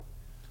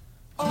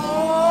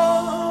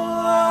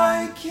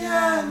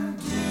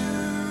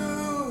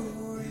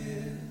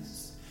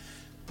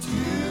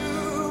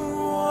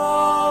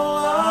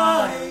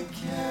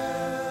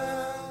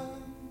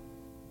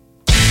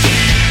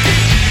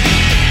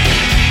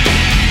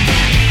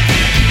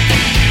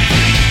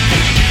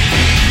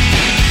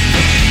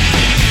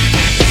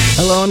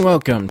Hello and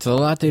welcome to the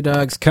Latte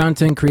Dog's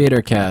Content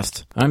Creator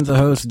Cast. I'm the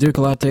host, Duke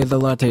Latte the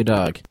Latte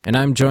Dog, and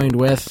I'm joined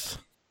with...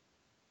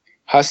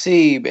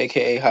 Haseeb,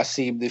 aka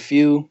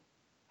Haseebthefew.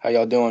 How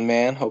y'all doing,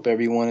 man? Hope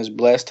everyone is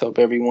blessed. Hope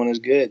everyone is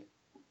good.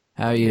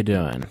 How you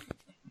doing?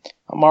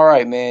 I'm all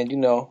right, man. You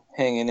know,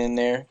 hanging in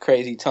there.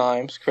 Crazy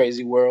times,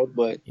 crazy world,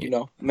 but, you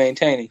know,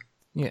 maintaining.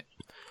 Yeah.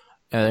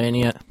 Are there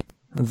any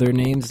other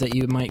names that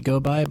you might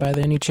go by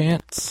any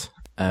chance?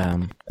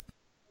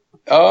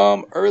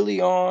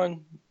 Early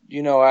on,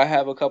 you know, I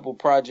have a couple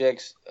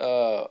projects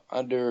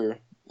under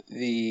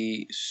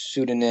the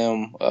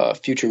pseudonym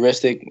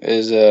Futuristic.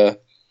 There's an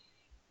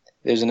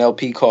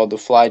LP called The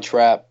Fly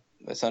Trap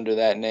that's under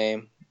that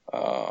name.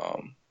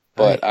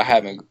 But I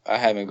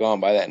haven't gone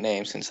by that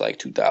name since like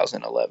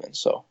 2011.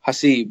 So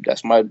Haseeb,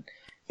 that's my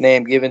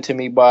name given to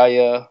me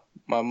by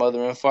my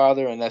mother and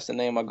father, and that's the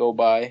name I go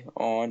by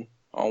on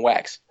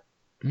wax.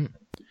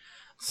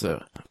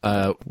 So,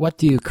 what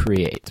do you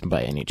create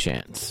by any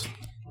chance?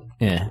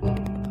 Yeah.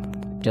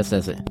 Just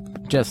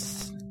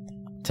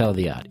tell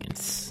the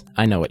audience.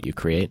 I know what you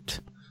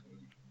create.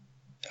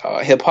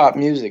 Hip hop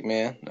music,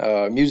 man.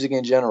 Music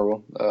in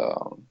general.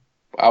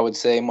 I would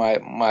say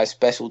my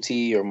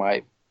specialty or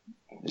my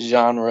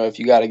genre, if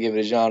you got to give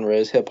it a genre,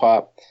 is hip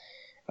hop.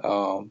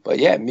 But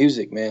yeah,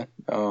 music, man.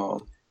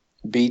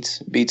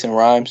 Beats and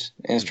rhymes,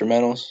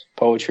 instrumentals,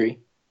 poetry,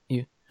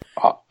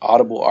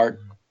 audible art.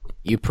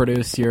 You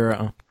produce your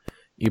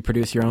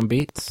own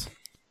beats?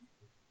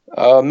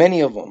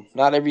 Many of them,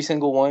 not every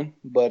single one,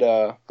 but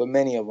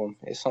many of them.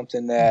 It's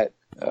something that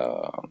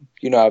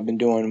I've been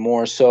doing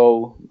more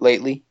so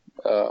lately.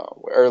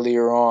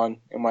 Earlier on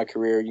in my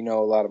career, you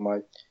know, a lot of my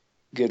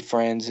good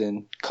friends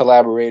and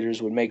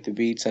collaborators would make the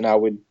beats, and I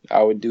would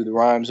do the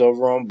rhymes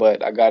over them.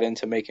 But I got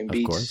into making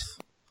beats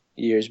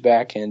years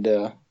back, and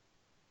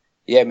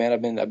yeah, man,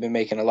 I've been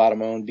making a lot of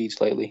my own beats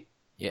lately.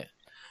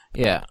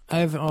 Yeah.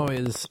 I've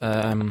always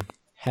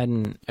had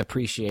an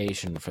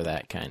appreciation for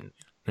that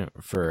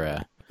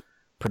for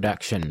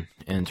production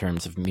in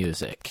terms of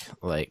music,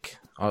 like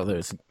all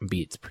those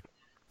beats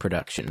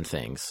production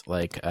things.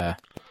 Like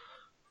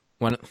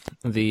one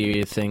of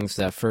the things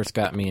that first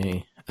got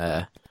me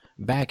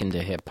back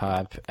into hip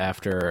hop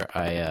after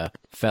I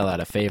fell out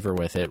of favor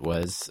with it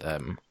was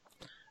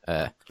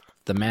the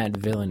Mad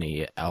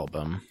Villainy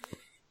album.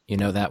 You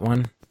know that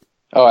one?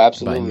 Oh,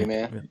 absolutely,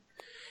 man.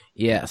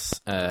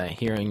 Yes,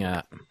 hearing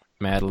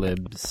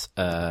Madlib's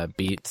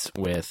beats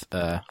with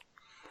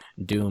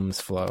Doom's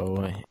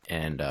flow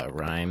and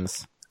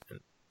rhymes,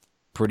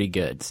 pretty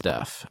good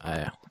stuff.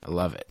 I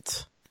love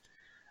it.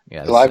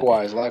 Yes.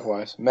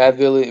 Likewise. Mad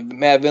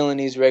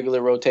Villainy's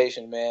regular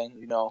rotation, man.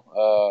 You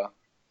know,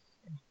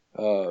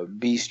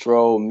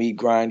 Bistro, Meat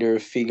Grinder,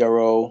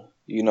 Figaro.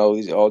 You know,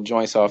 these are all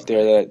joints off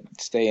there that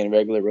stay in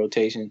regular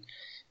rotation.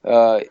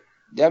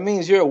 That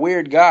means you're a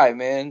weird guy,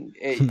 man.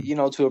 You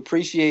know, to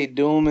appreciate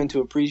Doom and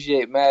to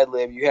appreciate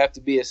Madlib, you have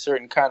to be a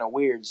certain kind of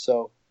weird.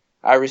 So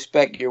I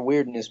respect your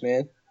weirdness,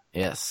 man.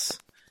 Yes.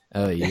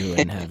 Oh, you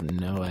wouldn't have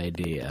no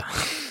idea.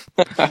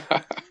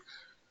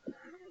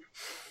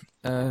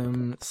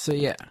 So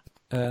yeah.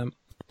 I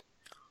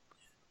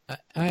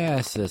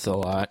ask this a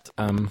lot.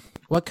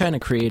 What kind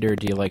of creator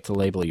do you like to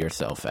label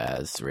yourself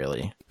as,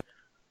 really?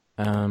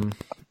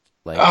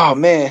 Oh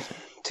man,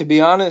 to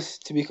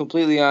be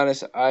completely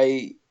honest,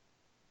 I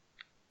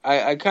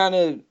kind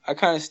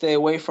of stay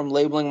away from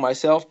labeling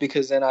myself,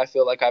 because then I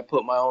feel like I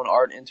put my own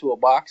art into a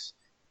box.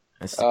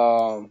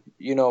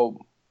 You know,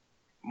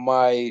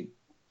 I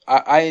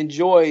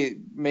enjoy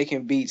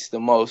making beats the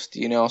most,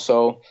 you know,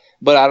 so,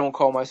 but I don't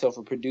call myself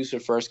a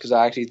producer first, because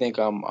I actually think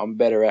I'm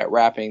better at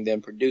rapping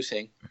than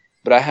producing,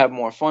 but I have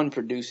more fun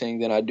producing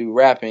than I do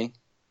rapping.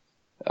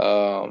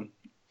 You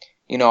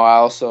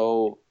know,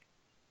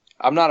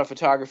 I'm not a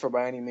photographer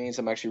by any means.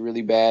 I'm actually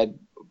really bad,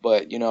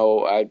 but you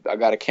know, I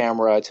got a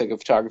camera. I took a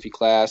photography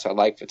class. I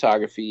like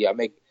photography. I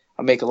make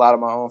a lot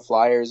of my own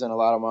flyers and a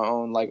lot of my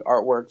own like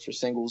artwork for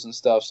singles and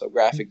stuff. So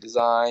graphic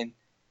design.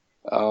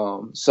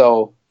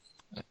 So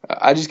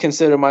I just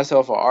consider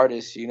myself an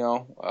artist, you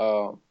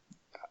know.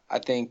 I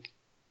think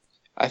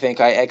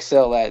I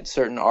excel at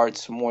certain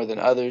arts more than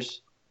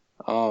others.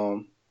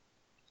 But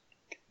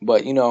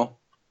you know,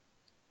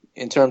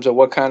 in terms of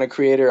what kind of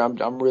creator,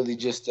 I'm really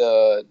just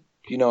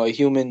you know, a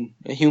human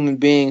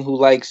being who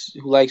likes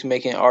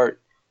making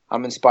art.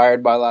 I'm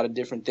inspired by a lot of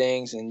different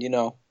things, and you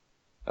know,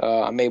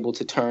 I'm able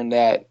to turn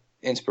that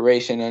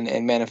inspiration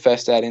and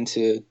manifest that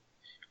into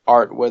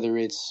art, whether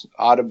it's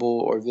audible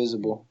or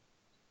visible.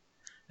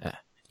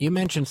 You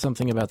mentioned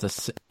something about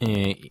this.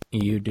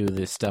 You do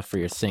this stuff for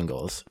your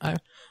singles. I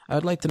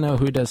would like to know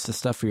who does the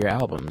stuff for your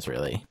albums,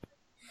 really.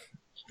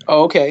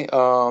 Oh, okay.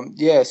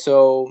 Yeah.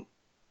 So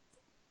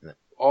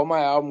all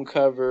my album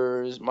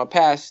covers, my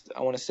past,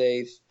 I want to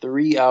say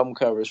 3 album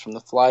covers, from the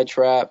Fly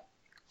Trap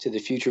to the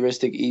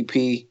Futuristic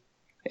EP,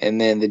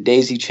 and then the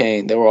Daisy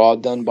Chain, they were all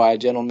done by a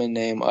gentleman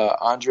named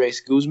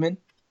Andres Guzman.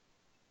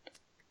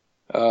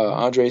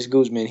 Andres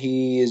Guzman,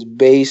 he is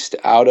based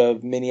out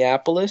of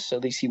Minneapolis.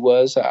 At least he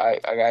was. I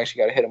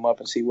actually got to hit him up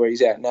and see where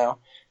he's at now.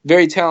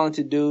 Very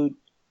talented dude.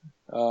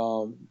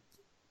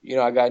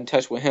 I got in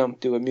touch with him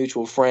through a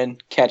mutual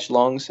friend, Catch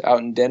Lungs, out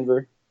in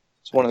Denver.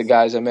 It's one of the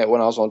guys I met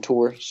when I was on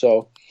tour.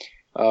 So,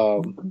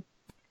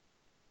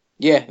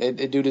 yeah,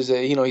 the dude is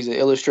he's an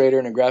illustrator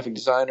and a graphic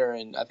designer,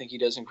 and I think he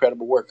does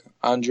incredible work.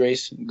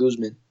 Andres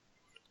Guzman.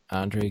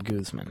 Andre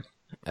Guzman.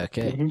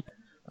 Okay. Mm-hmm.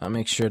 I'll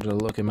make sure to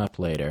look him up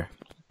later.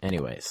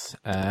 Anyways,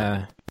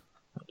 I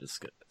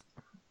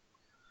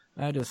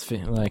just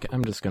feel like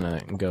I'm just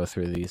gonna go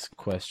through these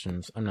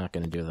questions. I'm not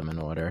gonna do them in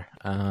order.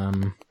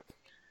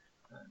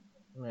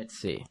 Let's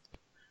see.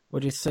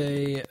 Would you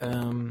say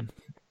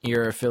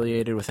you're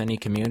affiliated with any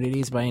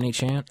communities by any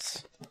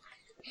chance?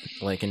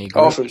 Like any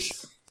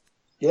groups?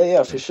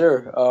 Yeah, for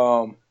sure.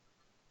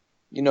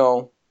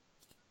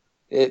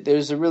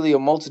 There's really a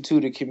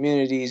multitude of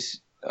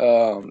communities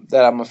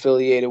that I'm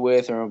affiliated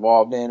with or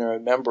involved in or a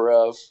member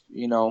of.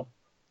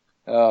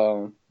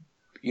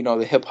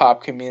 The hip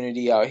hop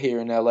community out here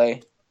in LA,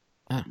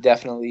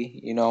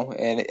 definitely.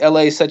 And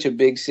LA is such a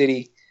big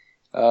city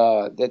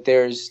that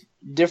there's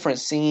different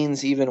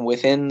scenes even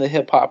within the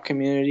hip hop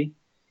community.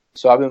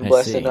 So I've been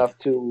blessed enough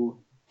to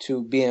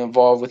be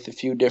involved with a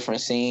few different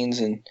scenes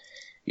and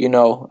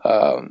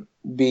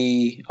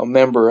be a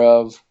member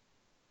of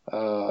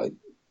the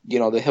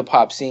hip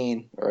hop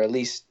scene, or at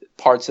least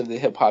parts of the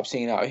hip hop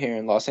scene out here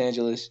in Los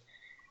Angeles.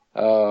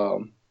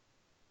 Also,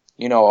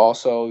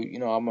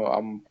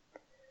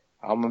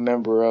 I'm a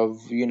member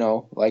of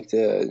like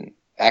the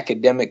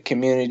academic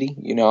community.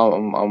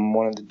 I'm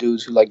one of the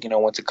dudes who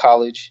went to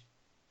college,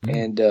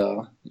 and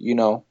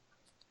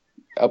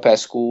up at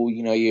school,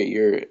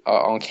 you're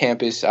on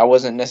campus. I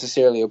wasn't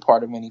necessarily a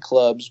part of any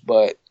clubs,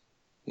 but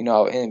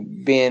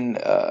and being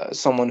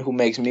someone who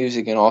makes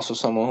music and also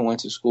someone who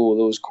went to school,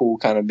 it was cool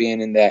kind of being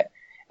in that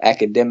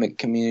academic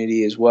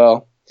community as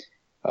well.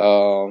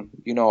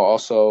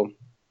 Also,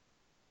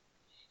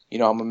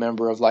 I'm a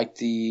member of I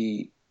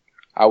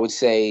would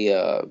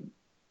say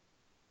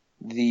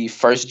the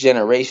first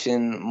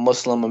generation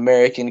Muslim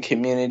American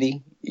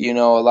community. A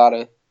lot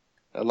of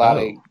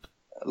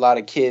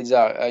kids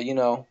out,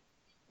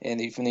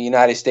 and from the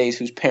United States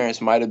whose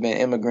parents might have been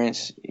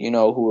immigrants, I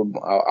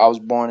was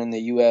born in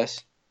the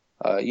U.S.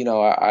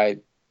 I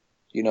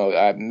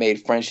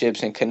made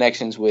friendships and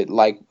connections with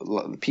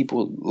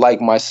people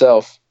like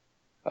myself,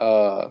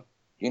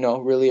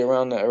 really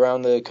around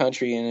the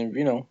country and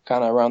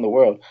kind of around the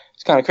world.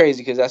 It's kind of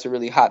crazy because that's a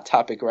really hot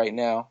topic right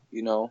now,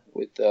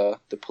 with the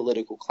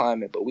political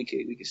climate. But we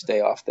could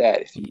stay off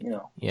that if you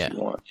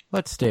want.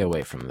 Let's stay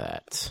away from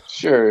that.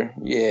 Sure.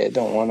 Yeah.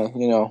 Don't want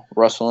to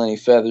rustle any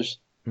feathers.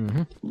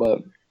 Mm-hmm.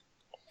 But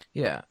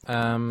yeah.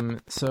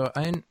 So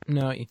I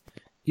know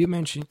you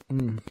mentioned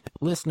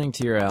listening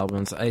to your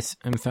albums. I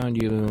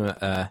found you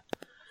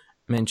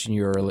mention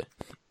your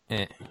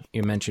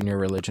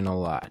religion a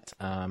lot.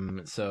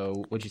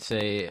 So would you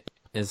say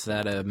is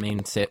that a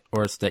main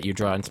source that you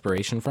draw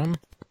inspiration from?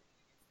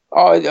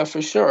 Oh, yeah,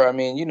 for sure. I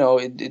mean,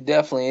 it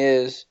definitely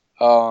is.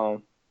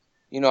 I'm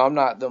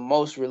not the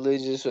most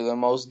religious or the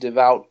most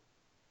devout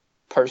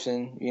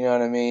person. You know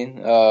what I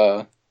mean?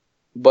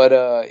 But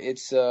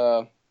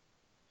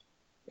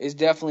it's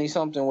definitely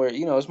something where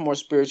it's more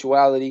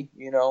spirituality,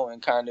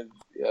 and kind of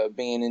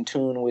being in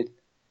tune with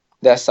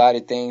that side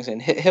of things.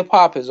 And hip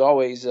hop has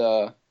always,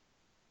 in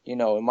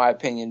my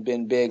opinion,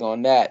 been big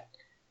on that.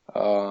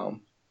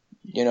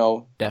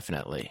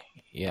 Definitely,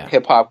 yeah.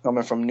 Hip hop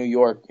coming from New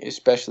York,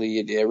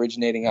 especially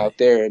originating out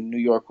there, and New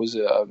York was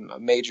a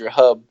major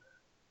hub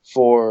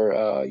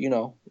for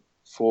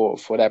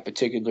for that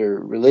particular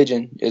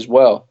religion as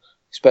well,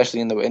 especially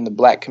in the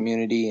Black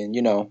community. And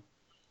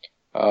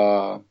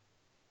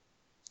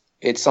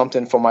it's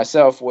something for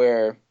myself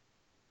where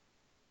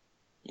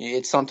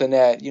it's something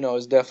that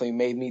has definitely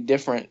made me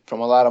different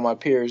from a lot of my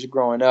peers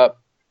growing up,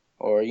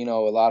 or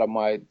a lot of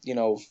my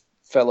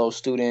fellow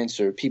students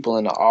or people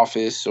in the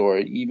office or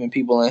even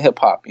people in hip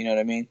hop. You know what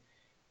I mean?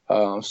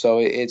 So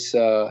it's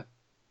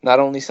not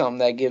only something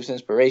that gives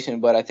inspiration,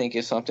 but I think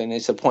it's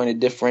a point of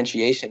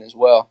differentiation as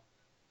well.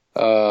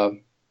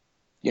 It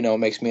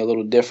makes me a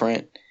little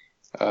different.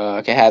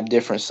 I can have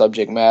different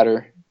subject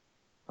matter,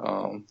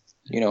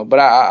 but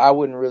I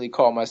wouldn't really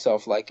call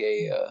myself like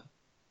a,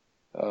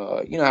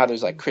 how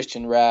there's like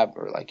Christian rap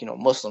or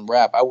Muslim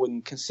rap. I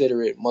wouldn't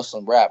consider it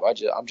Muslim rap.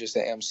 I'm just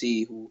an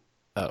MC who,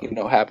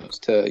 happens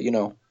to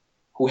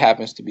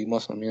be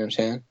Muslim. You know what I'm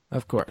saying?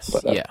 Of course.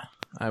 But, yeah.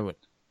 I would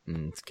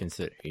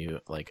consider you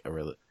like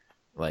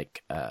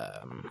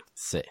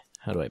say,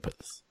 how do I put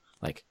this?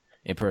 Like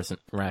a person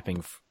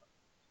rapping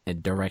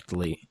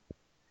directly,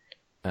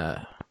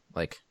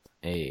 like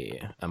a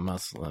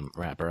Muslim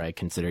rapper. I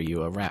consider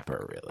you a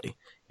rapper, really.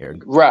 You're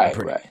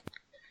right.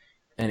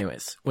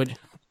 Anyways,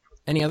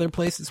 any other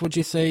places would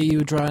you say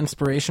you draw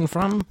inspiration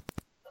from?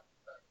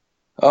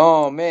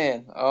 Oh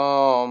man,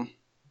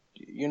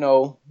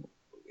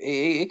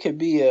 it could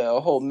be a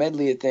whole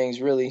medley of things.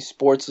 Really,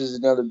 sports is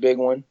another big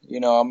one.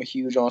 I'm a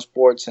huge on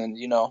sports, and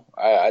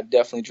I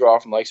definitely draw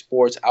from like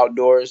sports,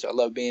 outdoors. I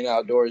love being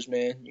outdoors,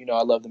 man.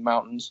 I love the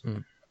mountains,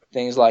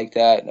 things like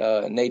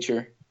that,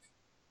 nature.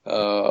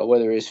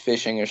 Whether it's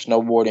fishing or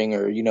snowboarding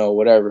or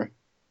whatever.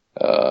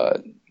 uh,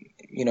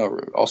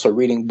 also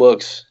reading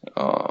books,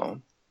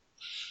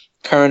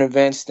 current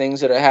events,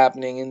 things that are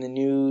happening in the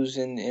news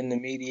and in the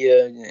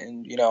media,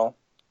 and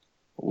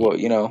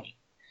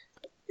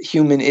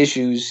human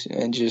issues,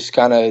 and just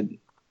kind of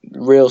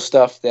real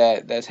stuff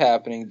that's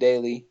happening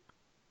daily.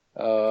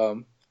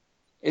 Um,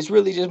 it's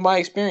really just my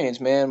experience,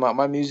 man.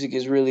 My music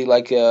is really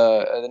like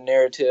a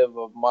narrative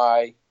of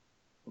my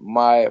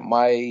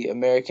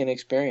American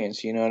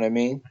experience. You know what I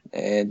mean?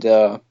 And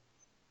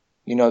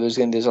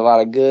there's a lot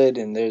of good,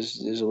 and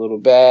there's a little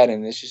bad,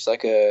 and it's just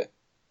like a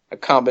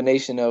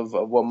combination of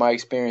what my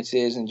experience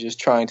is, and just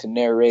trying to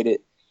narrate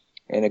it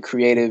in a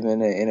creative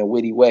and in a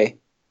witty way.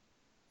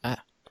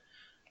 Ah,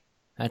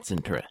 that's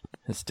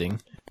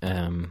interesting.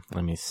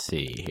 Let me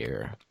see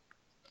here.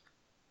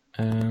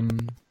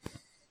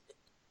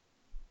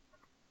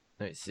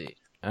 Let's see.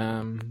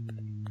 Oh,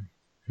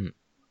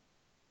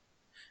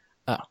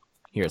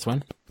 here's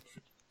one.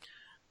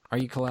 Are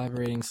you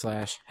collaborating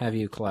 / have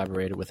you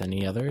collaborated with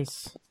any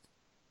others?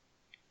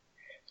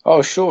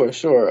 Oh, sure,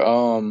 sure.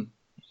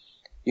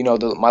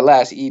 My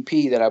last EP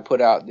that I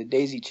put out, the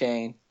Daisy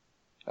Chain,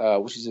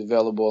 which is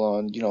available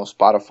on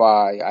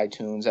Spotify,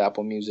 iTunes,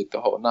 Apple Music, the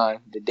whole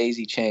nine. The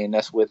Daisy Chain,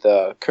 that's with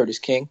Curtis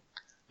King.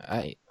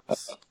 Nice.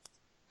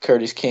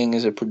 Curtis King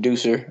is a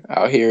producer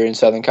out here in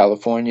Southern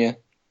California.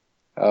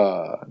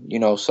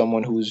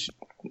 Someone who's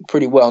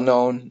pretty well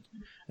known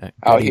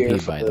out here.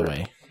 Good EP, by the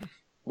way.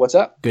 What's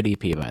up? Good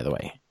EP, by the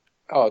way.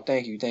 Oh,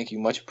 thank you,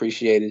 much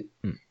appreciated.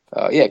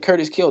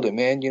 Curtis killed it,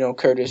 man.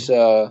 Curtis,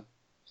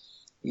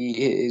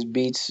 his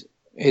beats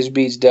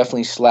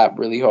definitely slap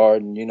really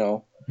hard, and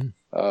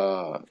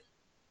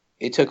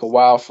it took a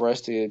while for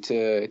us to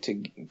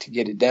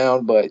get it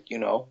down, but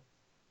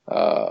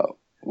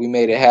we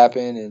made it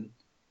happen, and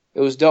it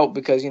was dope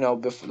because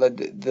before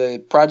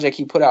the project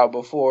he put out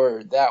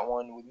before that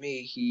one with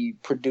me, he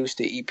produced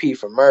the EP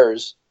for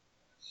Murs.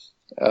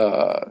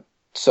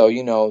 So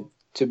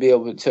to be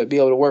able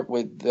to work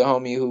with the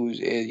homie who's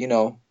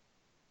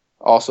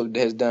also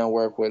has done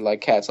work with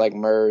like cats like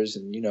Murs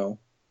and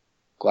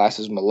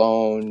Glasses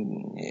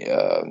Malone.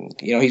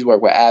 He's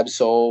worked with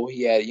Absol.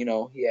 He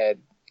had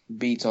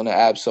beats on the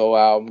Absol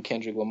album,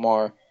 Kendrick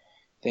Lamar,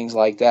 things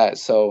like that.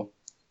 So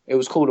it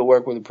was cool to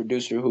work with a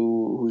producer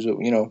who's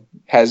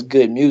has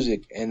good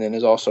music and then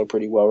is also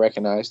pretty well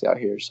recognized out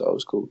here. So it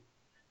was cool.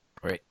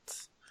 Great.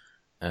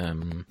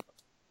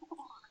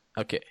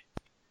 Okay.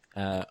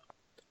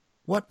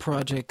 What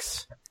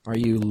projects are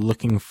you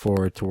looking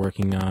forward to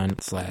working on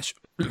 /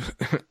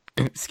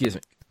 excuse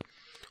me.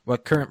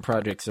 What current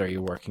projects are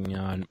you working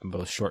on,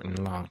 both short and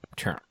long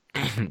term?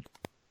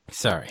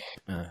 Sorry.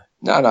 No,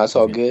 it's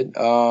all good.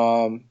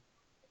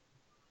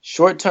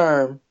 Short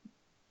term,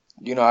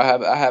 I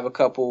have a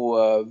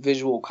couple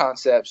visual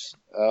concepts.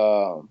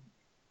 I'm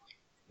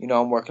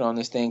working on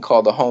this thing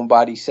called the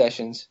Homebody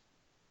Sessions,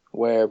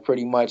 where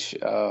pretty much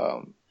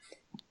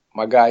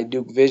my guy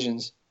Duke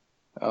Visions,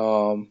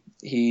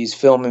 he's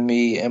filming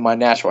me in my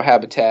natural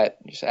habitat,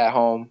 just at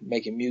home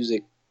making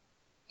music.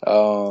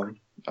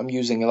 I'm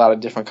using a lot of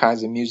different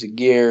kinds of music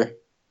gear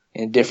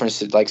in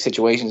different like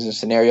situations and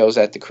scenarios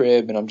at the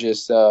crib, and I'm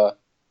just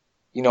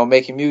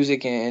making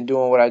music and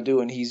doing what I do,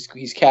 and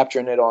he's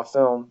capturing it on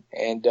film,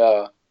 and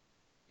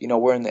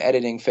we're in the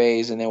editing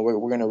phase, and then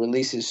we're gonna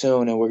release it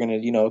soon, and we're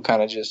gonna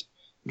kind of just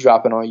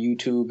drop it on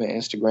YouTube and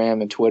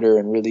Instagram and Twitter,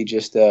 and really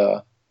just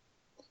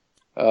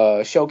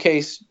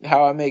showcase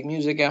how I make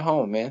music at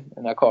home, man.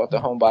 And I call it the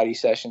Homebody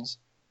Sessions.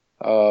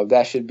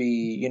 That should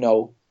be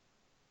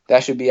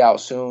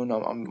out soon.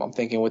 I'm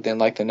thinking within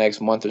like the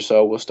next month or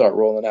so, we'll start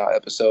rolling out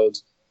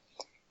episodes.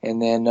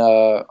 And then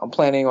I'm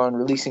planning on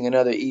releasing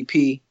another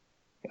EP,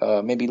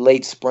 maybe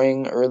late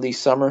spring, early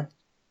summer.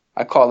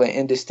 I call it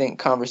Indistinct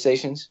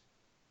Conversations.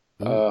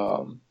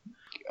 I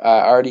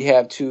already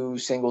have 2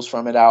 singles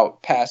from it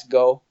out. Pass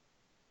Go.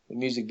 The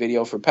music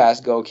video for Pass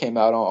Go came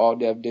out on All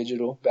Dev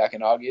Digital back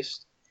in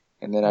August.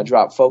 And then I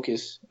dropped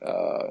Focus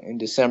in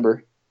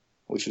December,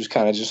 which was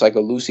kind of just like a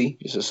Lucy,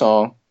 just a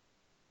song.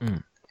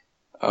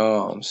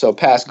 So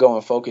Pass Go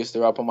and Focus,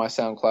 they're up on my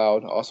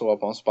SoundCloud, also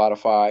up on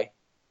Spotify,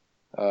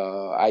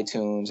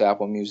 iTunes,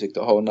 Apple Music,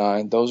 the whole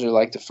nine. Those are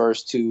like the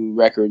first 2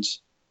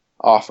 records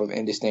off of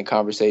Indistinct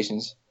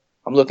Conversations.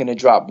 I'm looking to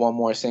drop one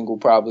more single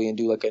probably and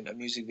do like a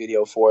music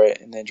video for it,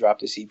 and then drop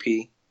this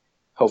EP.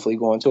 Hopefully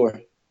go on tour.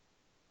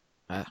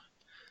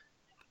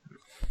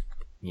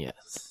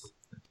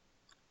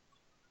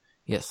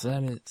 Yes,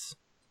 that is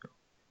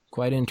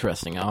quite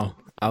interesting.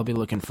 I'll be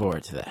looking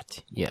forward to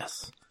that.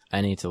 Yes,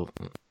 I need to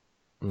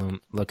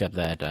look up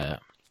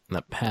that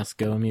Pass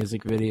Go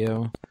music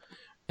video.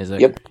 Is that?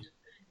 Yep.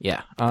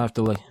 Yeah, I'll have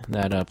to look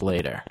that up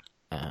later.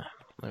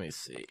 Let me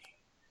see.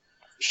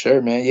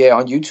 Sure, man. Yeah,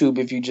 on YouTube,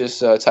 if you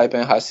just type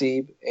in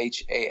Haseeb,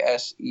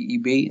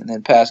 Haseeb, and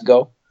then Pass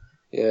Go,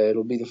 yeah,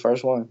 it'll be the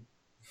first one.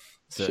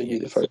 Should be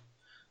the first.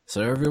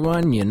 So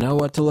everyone, you know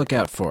what to look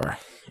out for.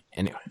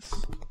 Anyways.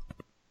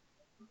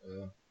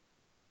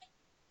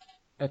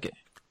 Okay.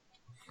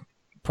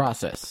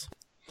 Process.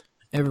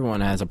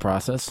 Everyone has a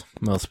process.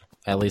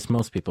 At least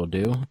most people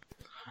do.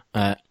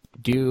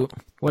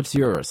 What's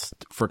yours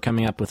for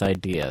coming up with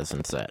ideas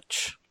and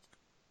such?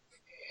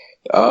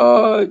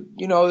 There's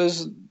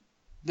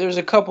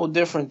a couple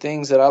different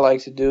things that I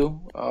like to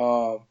do.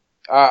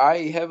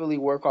 I heavily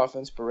work off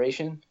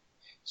inspiration.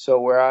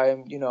 So where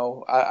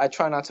I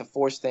try not to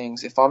force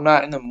things. If I'm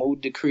not in the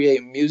mood to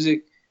create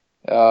music,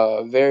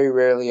 very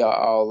rarely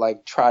I'll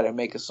like try to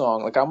make a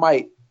song. Like I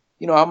might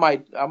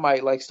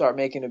like start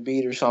making a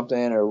beat or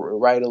something or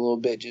write a little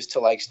bit just to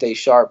like stay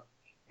sharp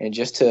and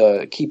just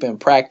to keep in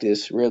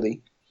practice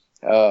really.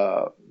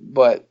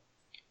 But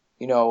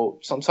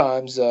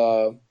sometimes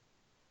I'll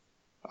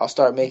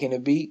start making a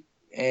beat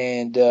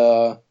and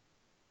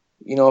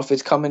if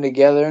it's coming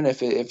together and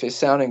if it's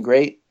sounding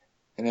great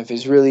and if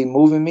it's really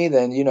moving me,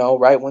 then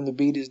right when the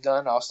beat is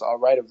done, I'll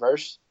write a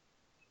verse.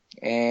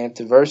 And if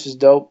the verse is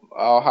dope,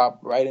 I'll hop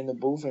right in the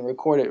booth and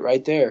record it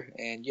right there.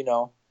 And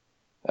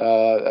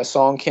a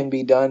song can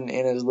be done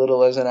in as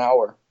little as an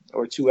hour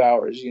or 2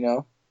 hours,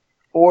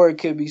 or it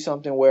could be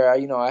something where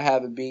I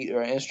have a beat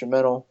or an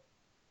instrumental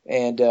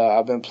and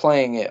I've been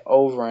playing it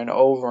over and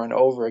over and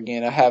over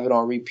again. I have it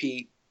on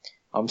repeat.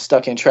 I'm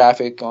stuck in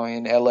traffic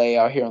in LA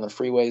out here on the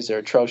freeways. They're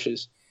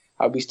atrocious.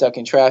 I'll be stuck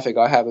in traffic.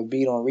 I'll have a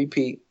beat on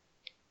repeat.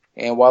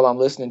 And while I'm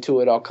listening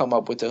to it, I'll come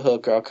up with a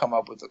hook or I'll come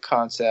up with a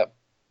concept.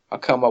 I'll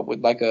come up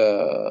with like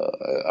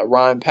a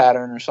rhyme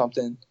pattern or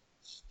something.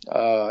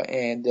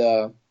 And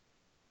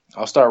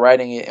I'll start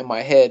writing it in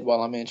my head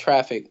while I'm in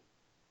traffic.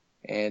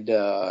 And,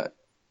 as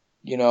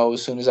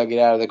soon as I get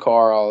out of the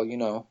car,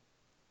 I'll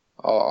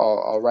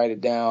write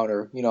it down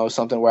or,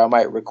 something where I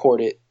might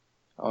record it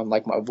on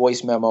like my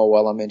voice memo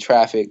while I'm in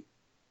traffic.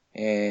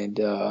 And,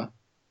 I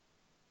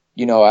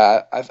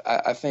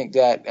think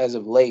that as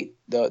of late,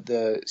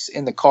 the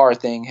in the car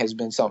thing has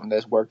been something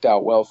that's worked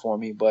out well for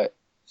me. But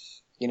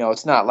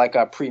it's not like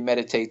I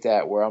premeditate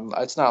that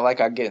it's not like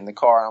I get in the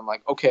car and I'm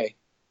like, okay,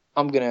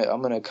 I'm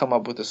gonna come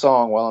up with a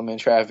song while I'm in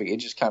traffic. It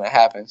just kind of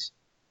happens.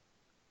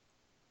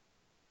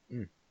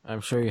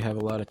 I'm sure you have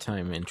a lot of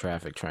time in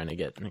traffic trying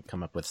to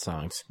come up with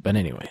songs. But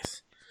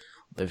anyways,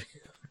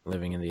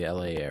 living in the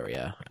LA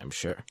area, I'm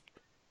sure.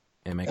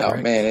 Am I correct?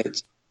 Oh man,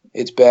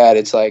 it's bad.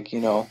 It's like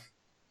it'll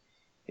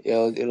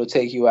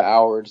take you an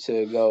hour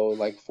to go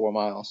like 4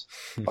 miles,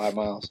 5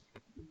 miles.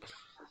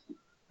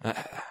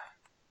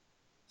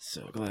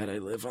 So glad I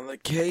live on the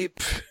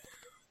Cape.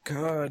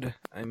 God,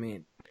 I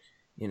mean,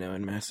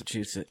 in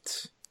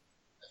Massachusetts.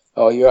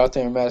 Oh, you're out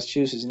there in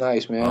Massachusetts.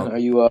 Nice, man. Oh.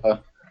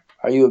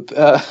 Are you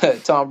a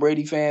Tom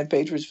Brady fan,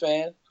 Patriots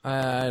fan?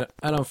 I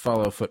don't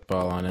follow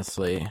football,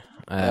 honestly.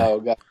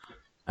 God.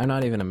 I'm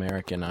not even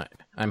American.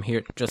 I'm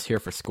just here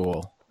for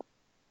school.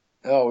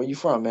 Oh, where you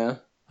from,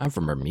 man? I'm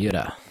from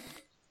Bermuda.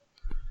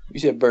 You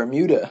said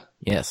Bermuda?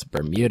 Yes,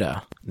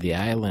 Bermuda, the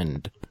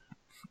island.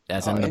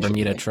 As in the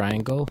Bermuda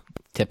Triangle,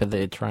 tip of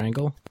the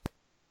triangle.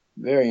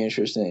 Very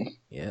interesting.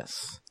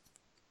 Yes.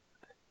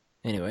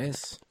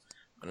 Anyways,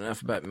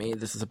 enough about me.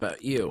 This is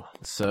about you.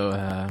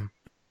 So,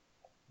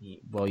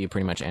 you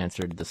pretty much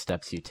answered the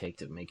steps you take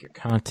to make your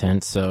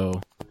content.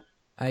 So,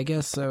 I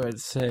guess I would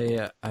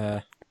say,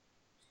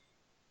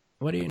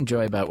 what do you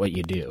enjoy about what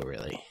you do,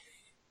 really?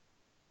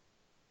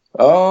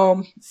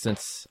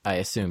 Since I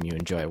assume you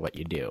enjoy what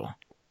you do.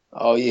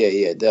 Oh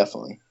yeah,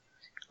 definitely.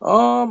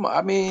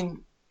 I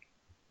mean,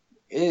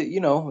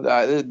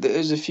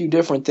 there's a few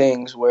different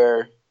things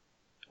where,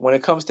 when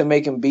it comes to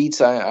making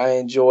beats, I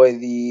enjoy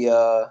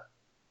the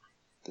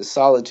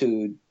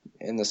solitude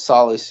and the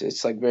solace.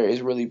 It's like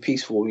it's really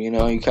peaceful. You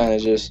kind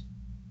of just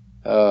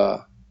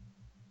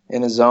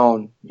in a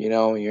zone.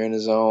 You're in a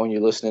zone.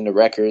 You're listening to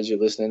records. You're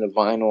listening to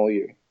vinyl.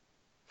 You're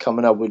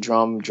coming up with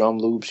drum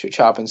loops. You're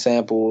chopping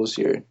samples.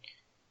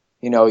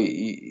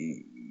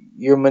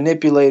 You're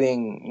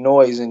manipulating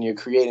noise and you're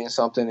creating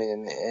something,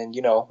 and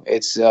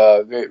it's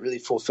very really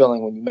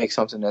fulfilling when you make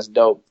something that's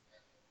dope.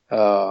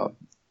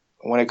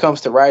 When it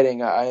comes to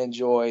writing, I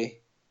enjoy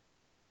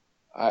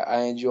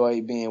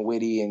being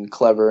witty and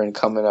clever and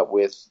coming up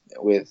with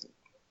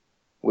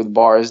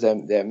bars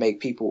that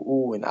make people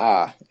ooh and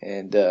ah,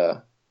 and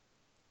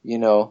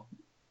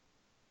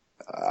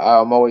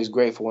I'm always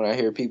grateful when I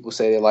hear people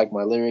say they like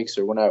my lyrics,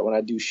 or when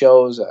I do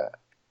shows.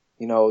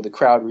 The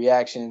crowd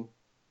reaction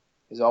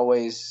is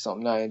always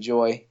something I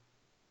enjoy.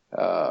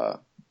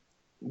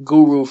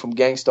 Guru from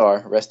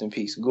Gangstar, rest in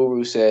peace.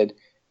 Guru said,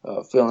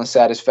 feeling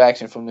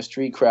satisfaction from the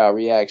street crowd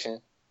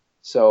reaction.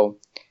 So,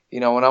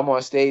 when I'm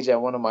on stage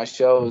at one of my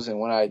shows and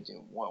when a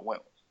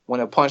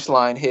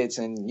punchline hits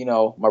and,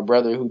 my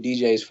brother who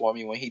DJs for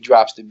me, when he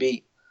drops the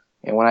beat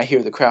and when I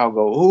hear the crowd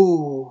go,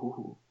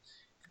 ooh,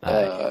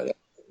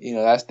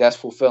 that's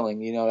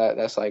fulfilling.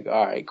 That's like,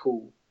 all right,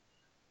 cool.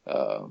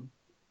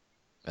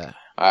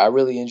 I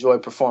really enjoy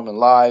performing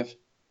live.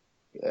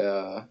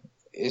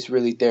 It's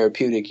really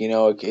therapeutic.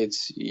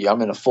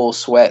 I'm in a full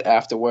sweat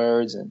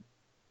afterwards, and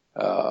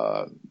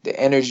the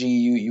energy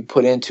you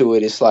put into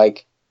it, it's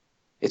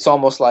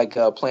almost like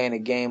playing a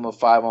game of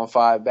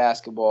 5-on-5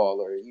 basketball,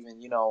 or even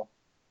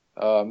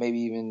maybe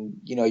even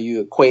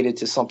you equate it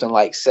to something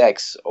like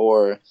sex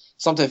or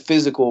something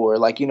physical, or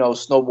like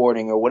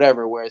snowboarding or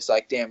whatever, where it's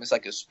like, damn, it's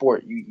like a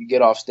sport. You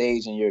get off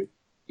stage and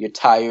you're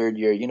tired,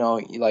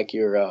 like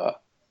your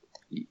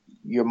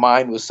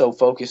mind was so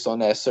focused on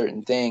that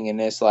certain thing,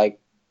 and it's like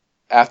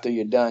after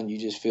you're done, you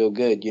just feel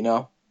good, you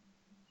know?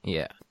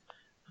 Yeah.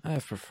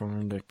 I've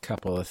performed a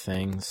couple of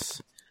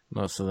things.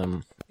 Most of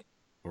them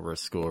were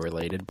school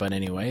related, but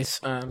anyways,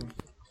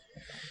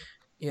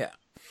 yeah,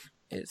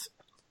 it's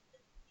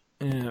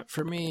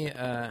for me,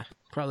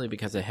 probably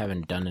because I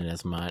haven't done it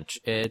as much.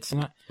 It's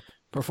not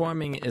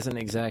performing isn't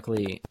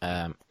exactly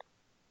how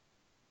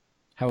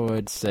I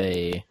would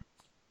say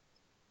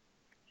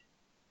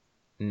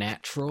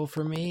natural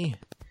for me.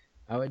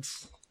 I would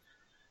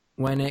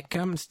when it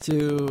comes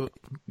to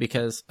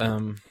because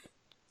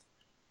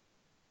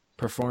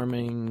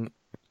performing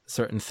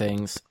certain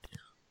things,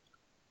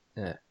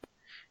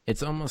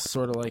 it's almost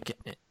sort of like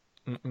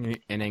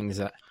an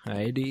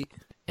anxiety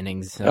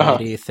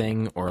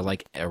thing, or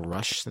like a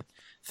rush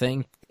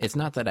thing. It's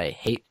not that I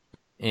hate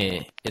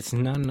it's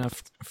not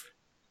enough.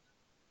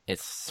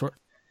 It's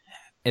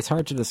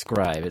hard to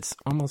describe. It's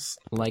almost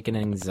like a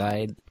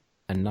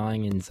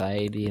gnawing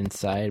anxiety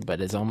inside, but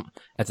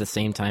at the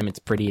same time, it's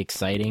pretty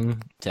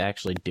exciting to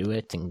actually do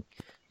it and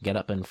get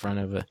up in front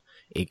of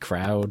a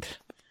crowd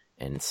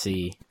and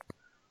see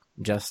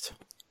just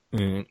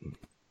and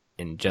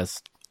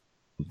just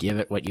give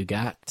it what you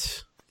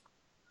got.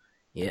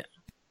 Yeah.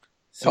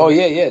 So,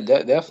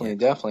 Definitely,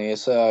 definitely.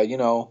 It's I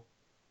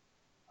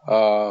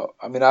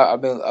mean,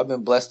 I've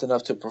been blessed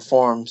enough to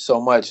perform so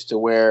much to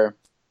where,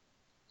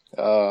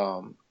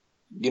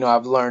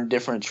 I've learned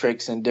different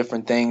tricks and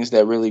different things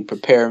that really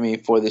prepare me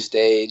for the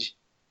stage,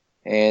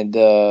 and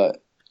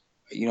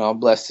I'm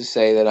blessed to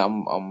say that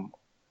I'm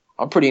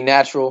pretty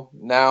natural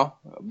now,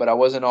 but I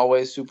wasn't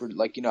always super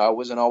I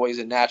wasn't always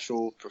a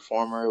natural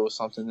performer. It was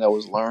something that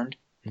was learned.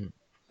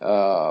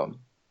 Um,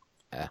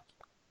 yeah.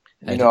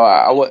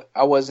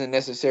 I wasn't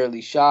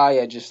necessarily shy.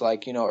 I just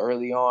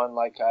early on,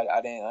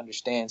 I didn't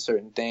understand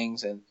certain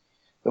things, and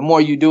the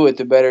more you do it,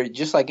 the better.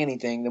 Just like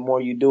anything, the more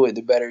you do it,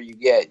 the better you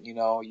get.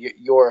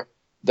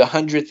 The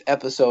 100th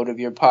episode of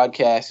your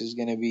podcast is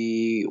going to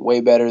be way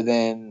better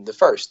than the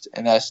first,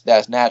 and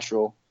that's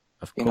natural.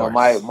 Of course.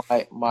 My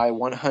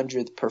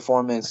 100th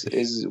performance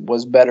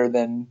was better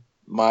than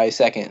my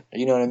second.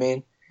 You know what I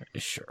mean?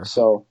 Sure.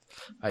 So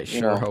I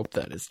sure hope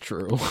that is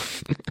true.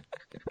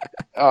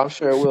 I'm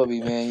sure it will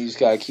be, man. You just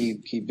gotta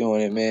keep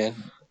doing it, man.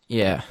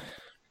 Yeah.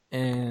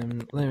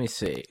 And let me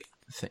see.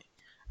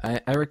 I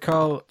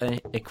recall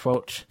a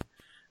quote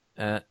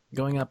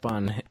going up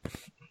on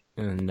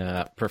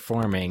and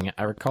performing.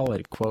 I recall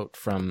a quote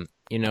from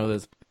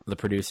the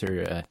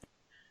producer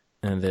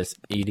and this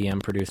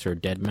EDM producer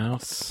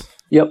Deadmau5.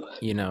 Yep.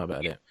 You know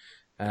about it.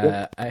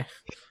 Yep. I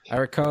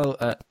recall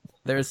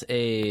there's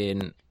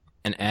an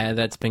ad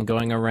that's been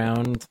going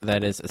around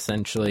that is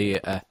essentially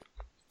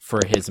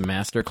for his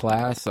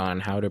masterclass on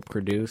how to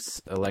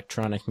produce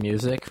electronic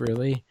music,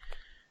 really.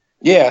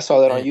 Yeah, I saw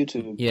that on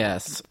YouTube.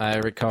 Yes, I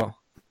recall.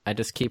 I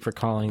just keep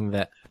recalling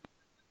that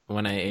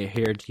when I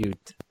heard you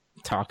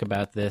talk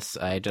about this,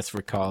 I just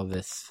recall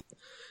this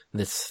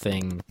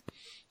thing,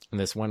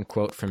 this one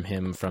quote from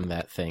him from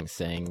that thing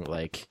saying,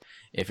 like,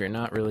 if you're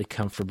not really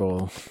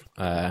comfortable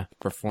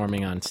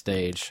performing on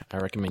stage, I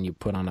recommend you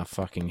put on a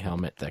fucking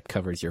helmet that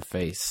covers your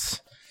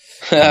face.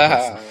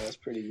 That's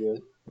pretty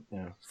good.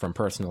 Yeah, from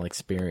personal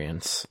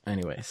experience.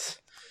 Anyways,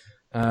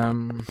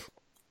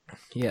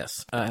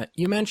 yes.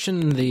 You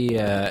mentioned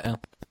the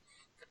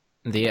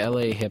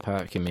LA hip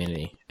hop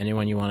community.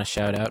 Anyone you want to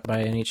shout out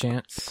by any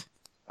chance?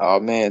 Oh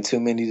man, too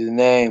many to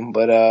name.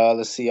 But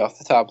let's see, off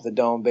the top of the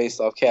dome,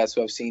 based off cats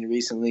who I've seen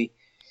recently.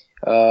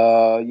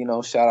 Shout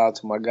out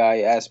to my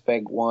guy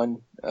Aspect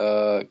One,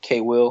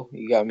 K Will.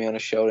 He got me on the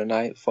show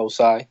tonight.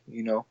 Foci,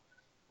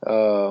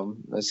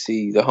 let's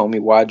see, the homie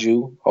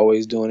Waju,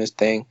 always doing his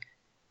thing.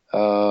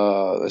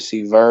 Let's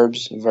see,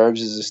 Verbs.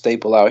 Verbs is a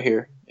staple out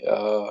here.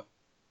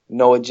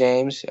 Noah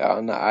James out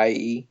in the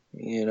IE,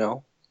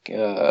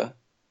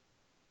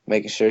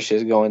 making sure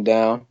shit's going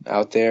down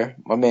out there.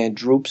 My man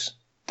Droops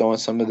throwing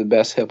some of the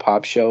best hip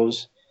hop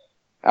shows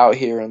out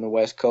here on the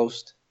West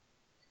Coast.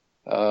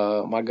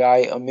 My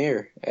guy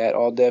Amir at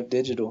All Dev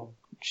Digital.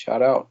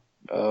 Shout out.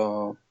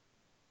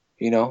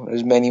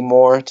 There's many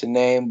more to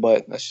name,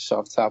 but that's just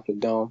off the top of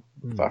the dome.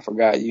 If I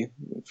forgot you,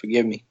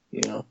 forgive me,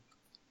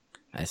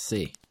 I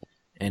see.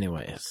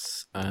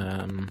 Anyways,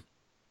 let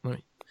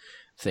me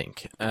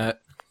think.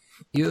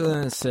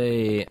 You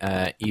say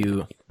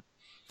you.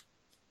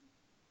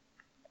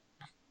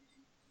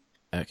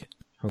 Okay,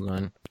 hold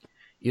on.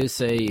 You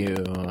say you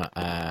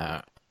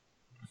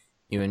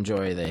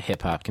enjoy the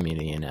hip hop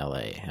community in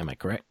LA. Am I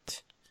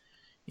correct?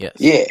 Yes.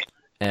 Yeah.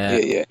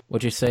 Yeah.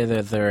 Would you say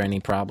that there are any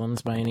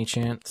problems by any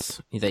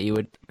chance that you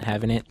would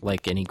have in it?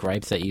 Like any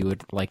gripes that you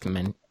would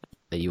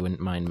that you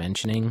wouldn't mind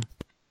mentioning?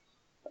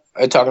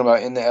 Are you talking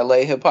about in the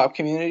LA hip hop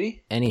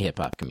community? Any hip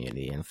hop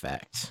community, in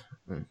fact.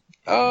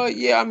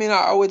 Yeah. I mean,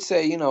 I would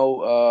say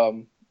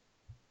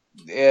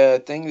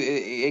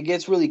it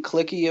gets really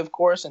cliquey, of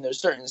course, and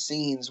there's certain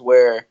scenes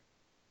where,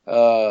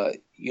 I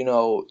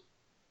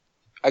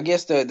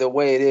guess the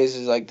way it is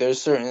like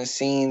there's certain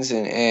scenes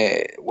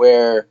and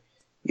where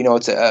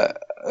it's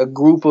a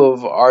group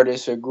of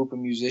artists or a group of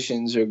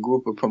musicians or a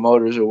group of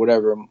promoters or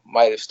whatever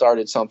might have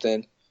started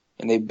something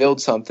and they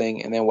build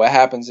something, and then what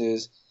happens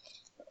is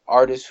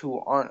artists who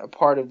aren't a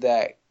part of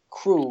that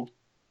crew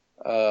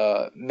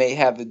may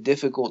have a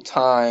difficult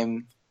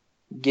time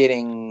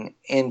getting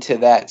into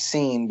that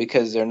scene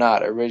because they're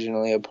not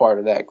originally a part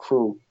of that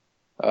crew.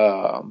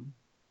 Um,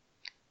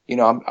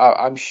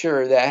 I'm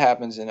sure that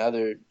happens in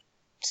other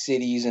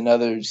cities and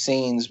other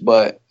scenes,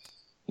 but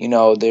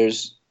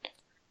there's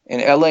in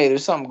LA,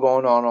 there's something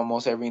going on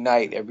almost every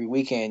night, every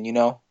weekend,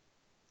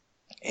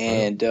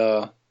 and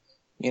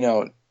you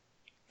know,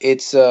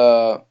 it's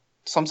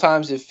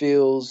sometimes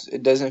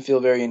it doesn't feel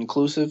very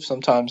inclusive.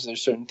 Sometimes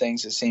there's certain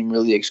things that seem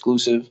really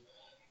exclusive.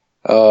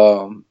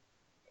 Um,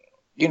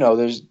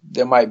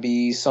 there might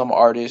be some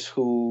artists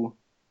who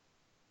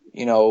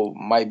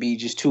might be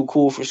just too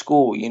cool for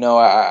school.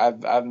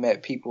 I've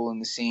met people in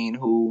the scene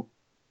who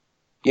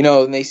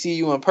and they see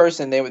you in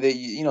person,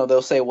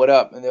 they'll say what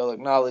up and they'll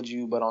acknowledge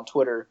you, but on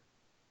Twitter,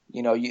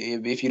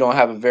 if you don't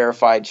have a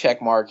verified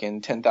check mark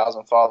and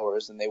 10,000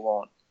 followers, then they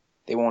won't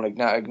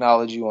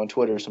acknowledge you on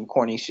Twitter, some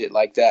corny shit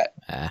like that.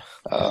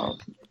 Um,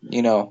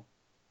 you know,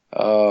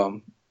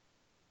 um,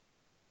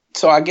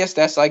 so I guess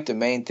that's like the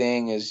main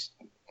thing is,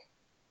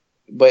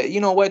 but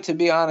you know what, to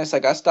be honest,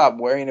 like I stopped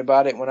worrying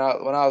about it when I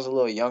was a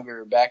little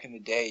younger back in the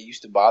day. It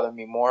used to bother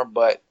me more,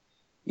 but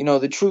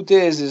the truth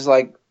is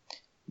like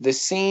the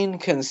scene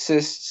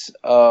consists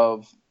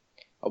of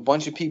a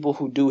bunch of people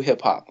who do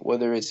hip hop,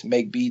 whether it's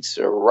make beats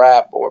or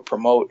rap or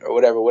promote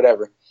or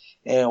whatever.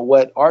 And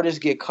what artists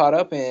get caught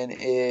up in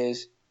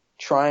is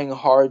trying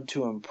hard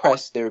to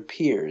impress their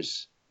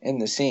peers in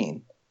the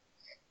scene.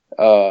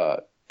 Uh,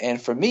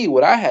 and for me,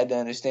 what I had to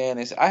understand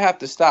is I have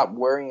to stop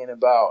worrying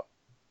about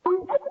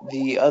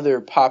the other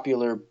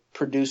popular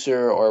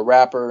producer or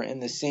rapper in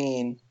the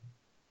scene,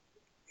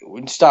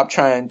 stop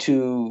trying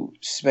to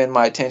spend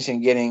my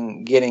attention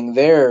getting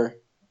their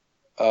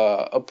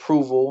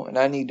approval, and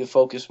I need to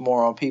focus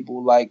more on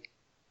people like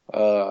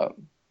uh,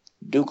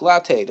 Duke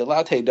Latte, the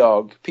Latte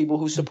Dog, people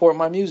who support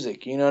my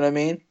music. You know what I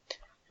mean?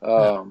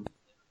 Um,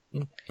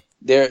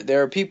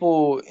 there are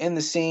people in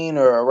the scene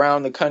or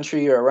around the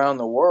country or around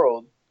the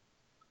world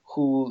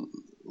who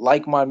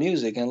like my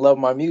music and love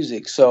my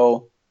music.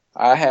 So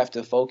I have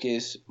to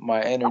focus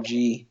my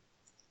energy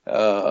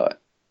uh,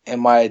 and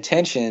my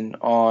attention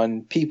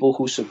on people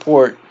who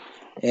support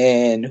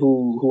and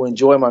who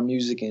enjoy my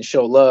music and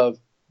show love,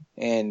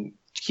 and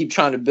keep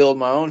trying to build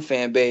my own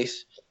fan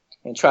base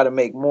and try to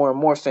make more and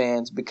more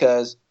fans,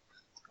 because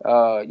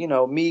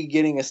me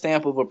getting a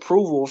stamp of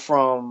approval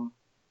from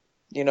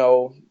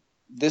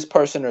this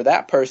person or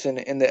that person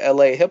in the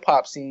LA hip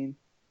hop scene,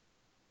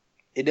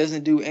 it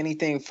doesn't do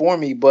anything for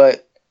me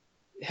but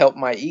help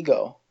my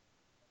ego.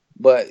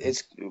 But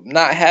it's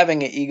not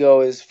having an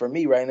ego is, for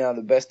me right now,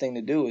 the best thing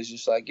to do is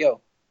just like,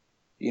 yo,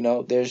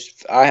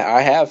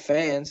 I have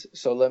fans,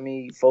 so let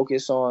me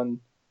focus on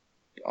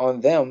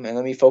them, and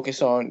let me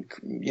focus on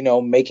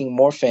making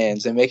more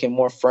fans and making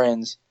more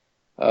friends,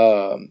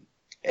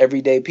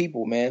 everyday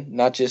people, man,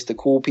 not just the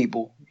cool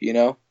people,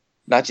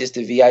 not just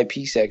the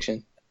VIP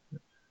section.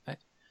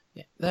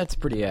 Yeah, that's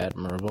pretty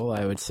admirable,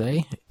 I would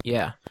say.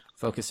 Yeah,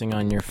 focusing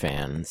on your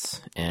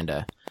fans.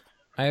 And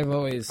I've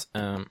always,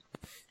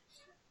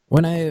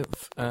 when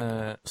I've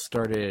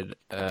started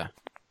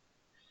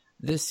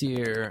this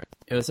year,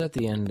 it was at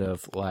the end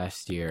of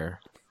last year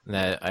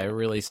that I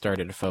really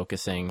started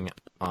focusing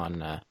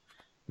on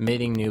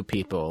meeting new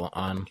people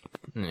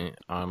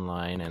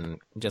online and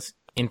just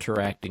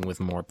interacting with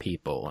more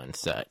people and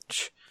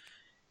such.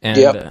 And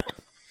Yep.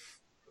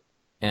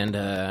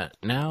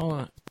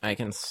 Now I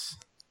can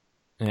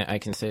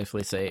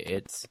safely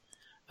say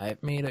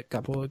I've made a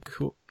couple of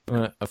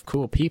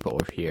cool people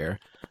here.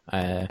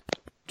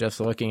 Just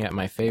looking at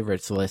my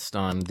favorites list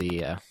on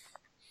the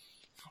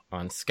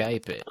on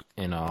Skype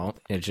and all,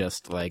 it's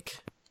just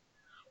like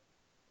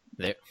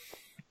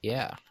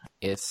yeah,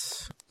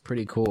 it's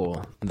pretty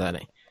cool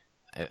that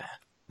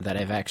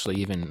I've actually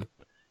even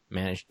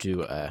managed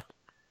to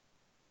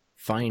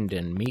find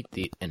and meet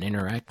and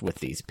interact with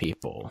these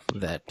people.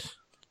 That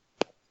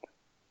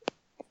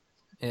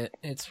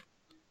it's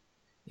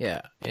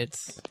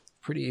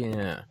pretty.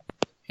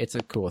 It's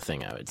a cool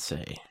thing, I would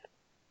say.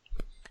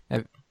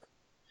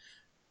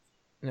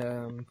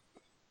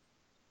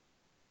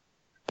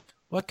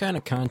 What kind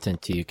of content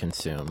do you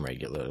consume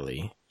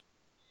regularly?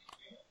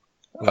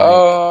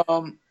 Oh,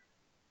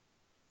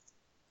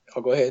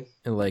 go ahead.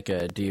 Like,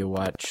 do you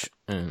watch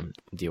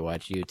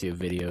YouTube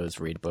videos,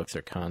 read books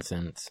or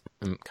comics,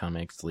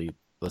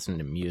 listen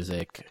to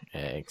music,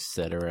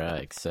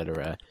 etc.,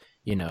 etc.?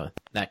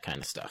 That kind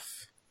of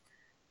stuff.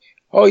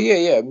 Oh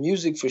yeah,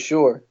 music for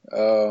sure.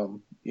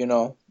 I'm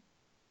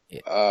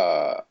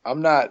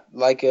not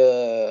like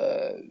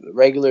a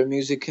regular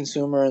music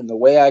consumer in the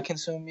way I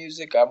consume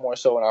music. I'm more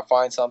so when I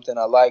find something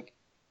I like,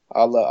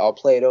 I'll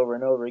play it over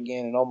and over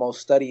again and almost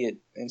study it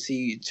and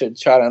see to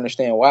try to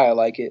understand why I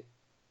like it.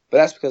 But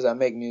that's because I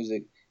make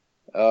music.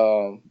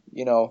 TV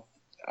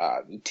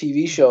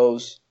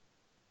shows,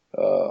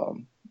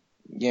 um,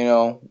 you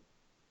know,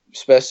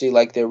 especially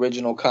like the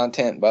original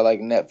content by like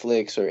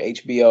Netflix or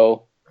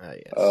HBO.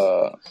 Yes.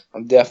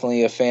 I'm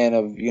definitely a fan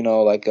of,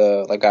 like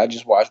I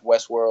just watched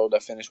Westworld. I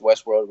finished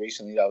Westworld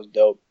recently. That was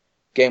dope.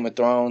 Game of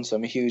Thrones.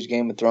 I'm a huge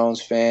Game of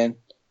Thrones fan.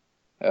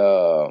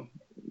 Uh,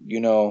 you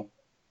know,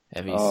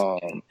 Have you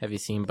um, have you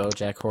seen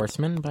BoJack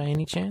Horseman by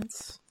any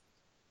chance?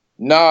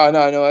 no,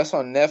 no, no. That's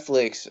on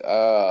Netflix.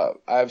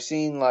 I've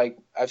seen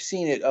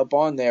it up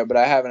on there, but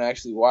I haven't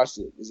actually watched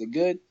it. Is it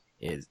good?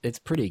 It's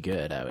pretty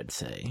good, I would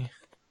say.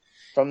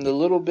 From the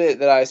little bit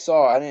that I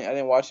saw, I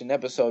didn't watch an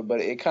episode, but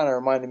it kind of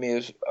reminded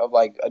me of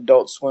like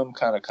Adult Swim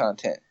kind of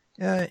content.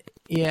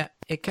 Yeah,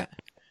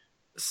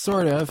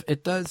 sort of.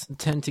 It does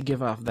tend to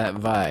give off that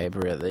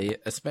vibe, really,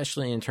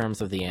 especially in terms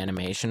of the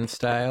animation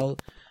style.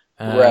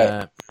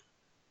 Right.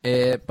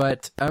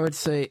 But I would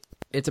say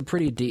it's a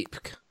pretty deep.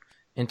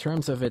 In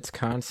terms of its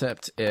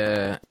concept,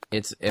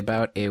 it's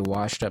about a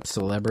washed-up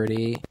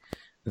celebrity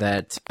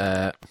that,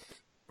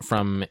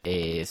 from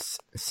a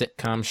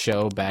sitcom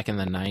show back in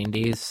the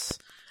 90s.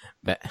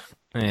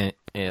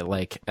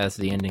 Like, as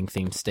the ending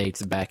theme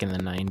states, back in the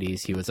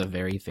 90s, he was in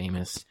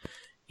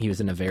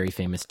a very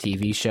famous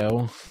TV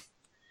show.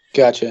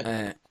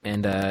 Gotcha.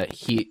 And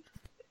he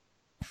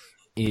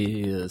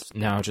is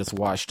now just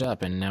washed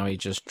up, and now he's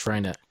just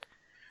trying to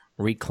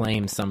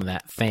reclaim some of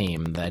that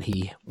fame that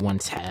he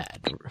once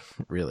had,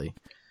 really.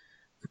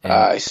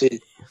 I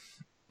see.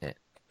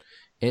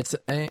 It's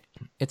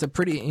a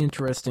pretty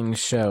interesting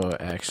show,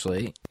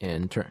 actually,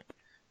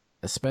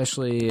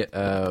 especially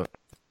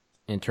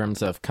in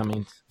terms of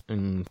coming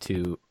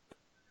to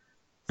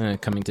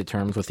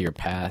terms with your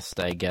past.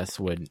 I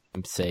guess would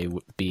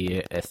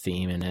be a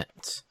theme in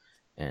it,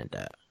 and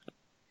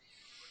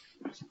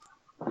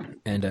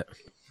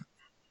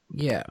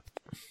yeah.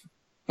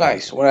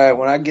 Nice. When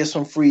I get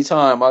some free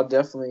time, I'll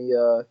definitely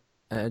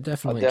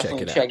Definitely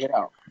check it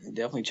out.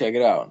 Definitely check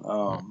it out.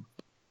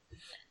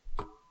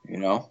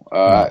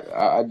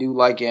 I do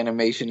like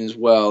animation as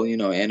well.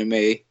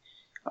 Anime.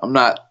 I'm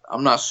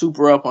not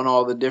super up on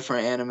all the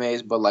different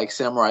animes, but like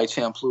Samurai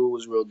Champloo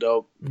was real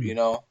dope.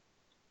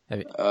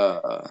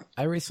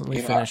 I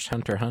recently finished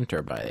Hunter x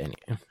Hunter by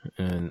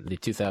the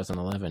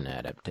 2011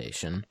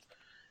 adaptation.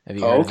 Have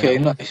you heard of that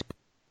one? Nice.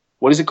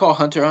 What is it called?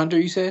 Hunter x Hunter,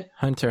 you said?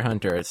 Hunter x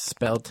Hunter. It's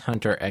spelled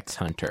Hunter x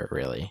Hunter,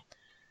 really.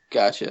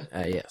 Gotcha.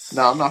 Yes.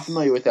 No, I'm not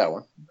familiar with that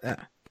one.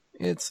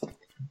 It's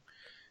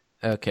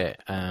okay.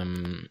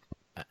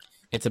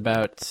 It's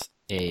about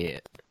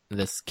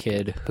this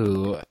kid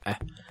who,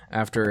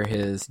 after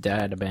his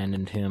dad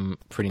abandoned him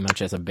pretty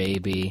much as a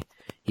baby,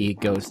 he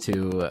goes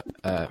to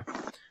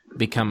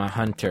become a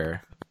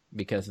hunter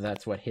because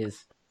that's what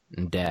his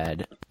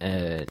dad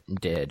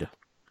did.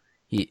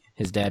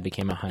 His dad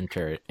became a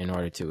hunter in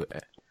order to,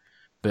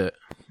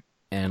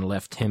 and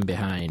left him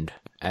behind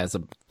as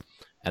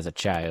a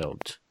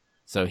child.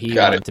 So he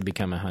wanted to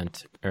become a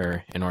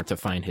hunter in order to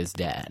find his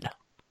dad.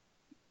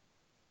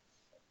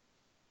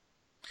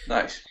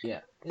 Nice.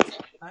 Yeah,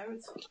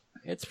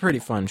 it's a pretty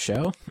fun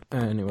show.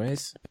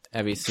 Anyways,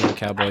 have you seen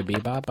Cowboy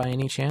Bebop by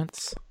any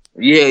chance?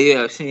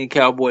 Yeah, I've seen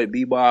Cowboy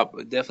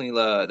Bebop. Definitely,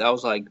 that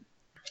was like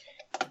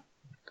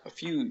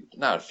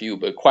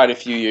but quite a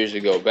few years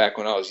ago. Back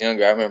when I was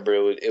younger, I remember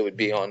it would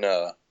be on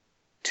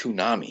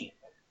Toonami,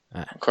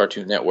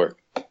 Cartoon Network.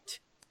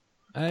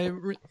 I've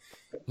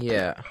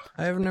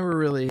never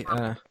really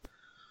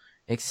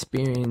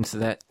experienced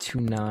that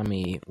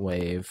Toonami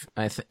wave.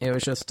 It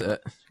was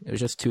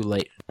just too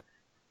late.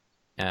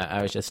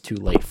 I was just too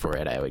late for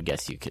it, I would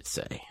guess you could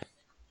say.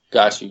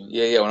 Got you.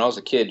 Yeah. When I was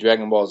a kid,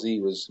 Dragon Ball Z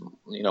was,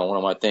 one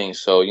of my things.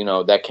 So,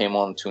 that came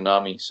on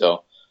Toonami.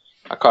 So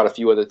I caught a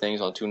few other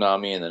things on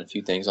Toonami and then a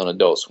few things on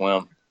Adult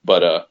Swim.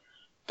 But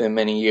been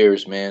many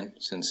years, man,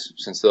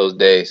 since those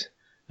days.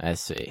 I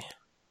see.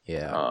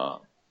 Yeah.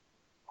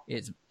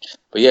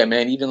 But yeah,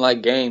 man, even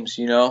like games,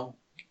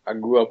 I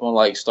grew up on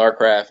like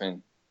StarCraft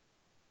and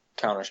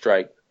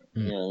Counter-Strike.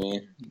 You know what I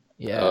mean?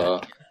 Yeah.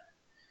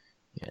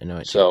 I know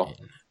what you mean.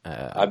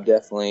 I've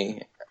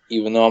definitely,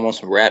 even though I'm on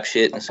some rap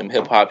shit and some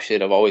hip hop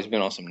shit, I've always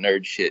been on some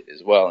nerd shit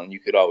as well. And you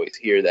could always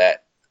hear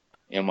that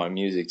in my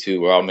music too,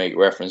 where I'll make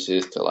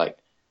references to like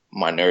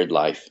my nerd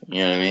life.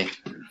 You know what I mean?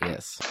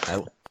 Yes.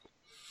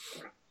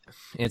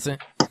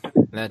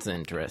 That's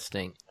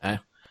interesting.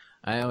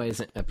 I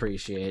always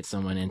appreciate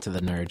someone into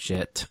the nerd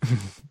shit.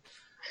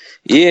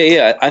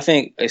 Yeah. I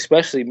think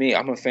especially me,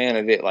 I'm a fan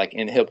of it. Like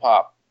in hip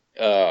hop,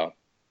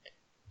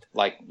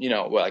 like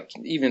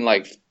even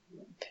like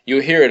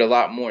you'll hear it a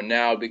lot more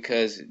now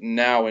because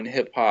now in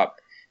hip hop,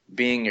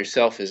 being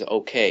yourself is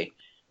okay,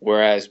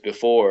 whereas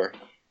before,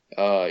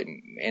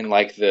 in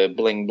like the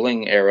bling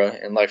bling era,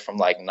 and like from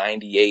like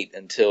 '98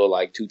 until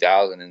like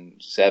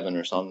 2007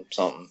 or something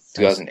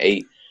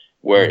 2008.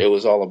 Where it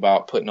was all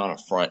about putting on a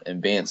front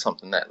and being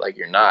something that like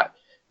you're not.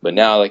 But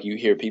now like you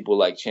hear people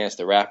like Chance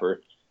the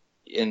Rapper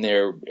in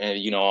their,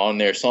 on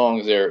their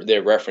songs, they're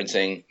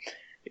referencing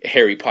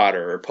Harry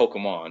Potter or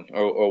Pokemon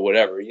or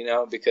whatever,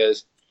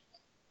 because,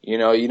 you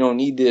don't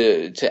need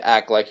to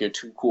act like you're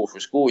too cool for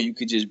school. You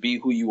could just be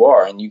who you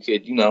are. And you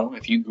could,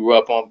 if you grew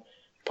up on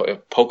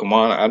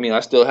Pokemon. I mean, I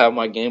still have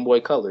my Game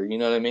Boy Color. You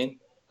know what I mean?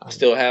 I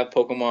still have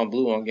Pokemon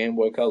Blue on Game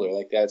Boy Color.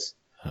 Like that's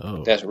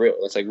real.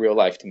 That's like real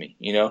life to me.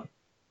 You know?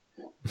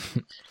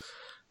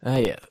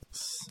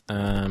 Yes.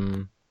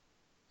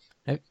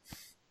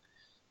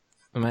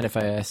 Mind if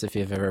I ask if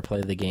you've ever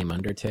played the game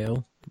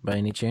Undertale by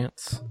any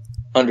chance?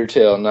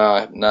 Undertale, no, I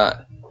have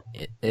not.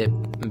 It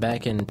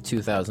back in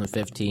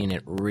 2015,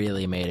 it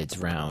really made its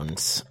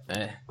rounds.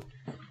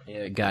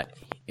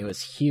 It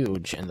was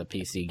huge in the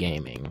PC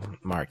gaming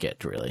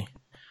market, really.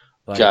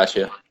 Like,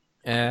 Gotcha.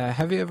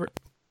 Have you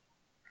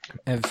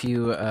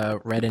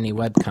read any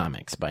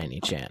webcomics by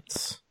any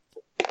chance?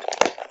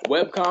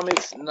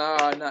 Webcomics?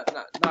 Nah,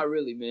 not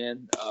really,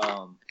 man.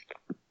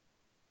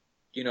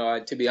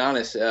 To be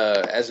honest,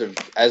 as of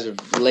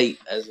late,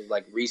 as of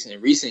like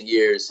recent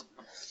years,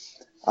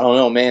 I don't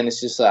know, man.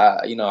 It's just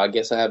I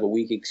guess I have a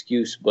weak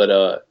excuse, but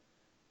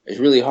it's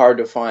really hard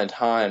to find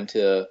time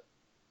to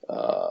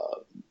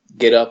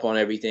get up on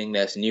everything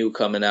that's new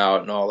coming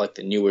out and all like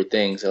the newer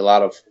things. A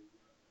lot of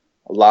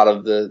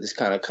this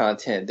kind of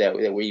content that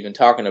we're even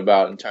talking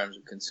about in terms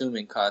of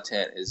consuming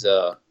content is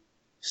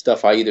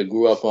stuff I either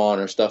grew up on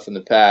or stuff in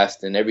the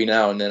past, and every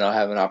now and then I'll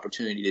have an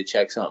opportunity to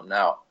check something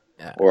out.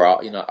 Yeah. Or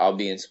I'll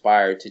be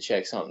inspired to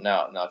check something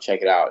out, and I'll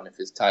check it out, and if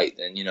it's tight,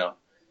 then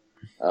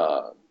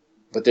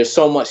but there's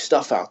so much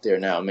stuff out there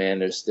now, man.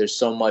 There's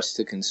so much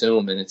to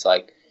consume, and it's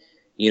like,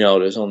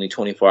 there's only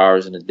 24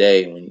 hours in a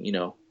day when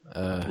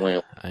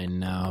I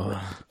know.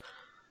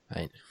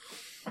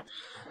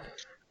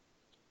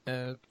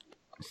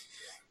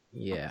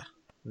 Yeah,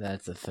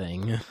 that's a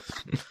thing.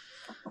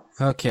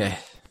 Okay.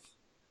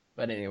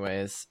 But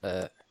anyways,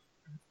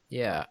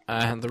 yeah,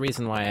 the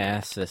reason why I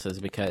asked this is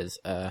because,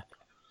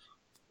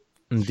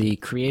 the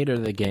creator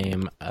of the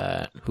game,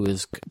 who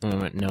is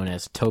known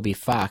as Toby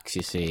Fox,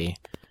 you see,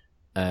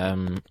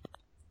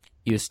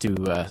 used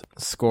to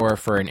score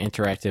for an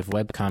interactive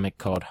webcomic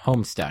called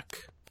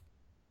Homestuck.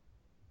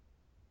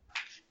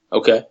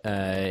 Okay.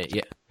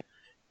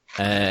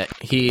 Yeah.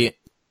 He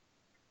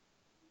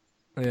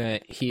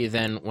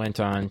then went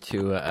on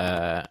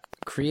to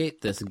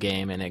create this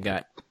game, and it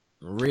got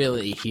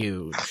really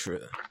huge.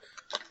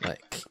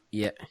 Like,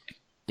 yeah,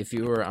 if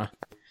you were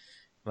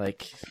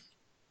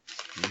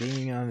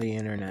being on the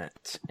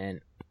internet and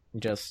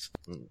just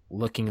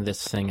looking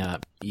this thing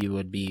up, you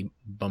would be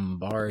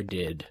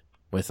bombarded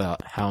with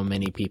how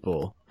many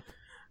people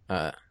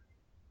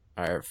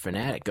are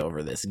fanatic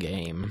over this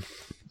game.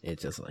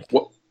 It's just like,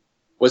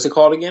 what's it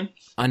called again?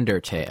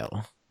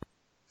 Undertale.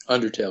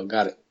 Undertale,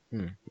 got it.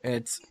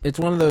 It's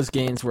one of those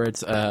games where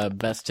it's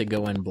best to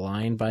go in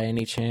blind by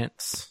any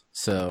chance.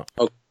 So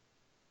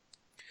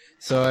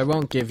I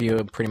won't give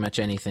you pretty much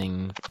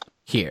anything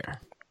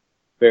here.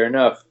 Fair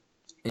enough.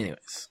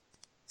 Anyways,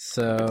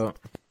 so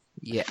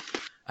yeah,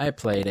 I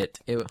played it.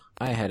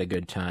 I had a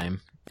good time.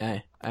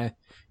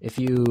 If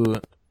you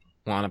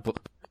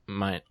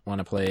might want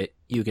to play it,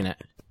 you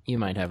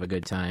might have a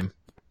good time.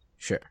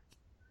 Sure.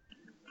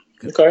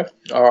 Okay.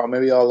 All right.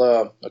 Maybe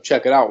I'll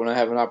check it out when I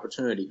have an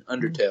opportunity.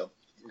 Undertale.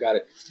 Got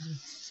it.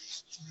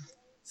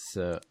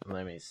 So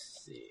let me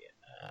see.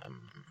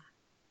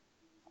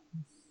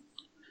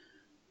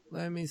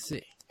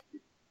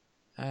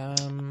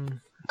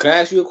 Can I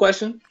ask you a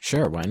question?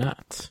 Sure, why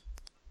not?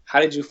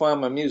 How did you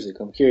find my music?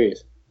 I'm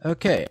curious.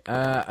 Okay,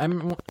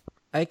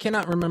 I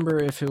cannot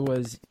remember if it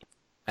was.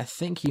 I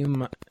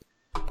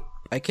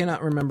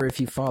cannot remember if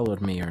you followed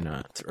me or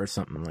not, or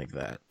something like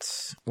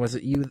that. Was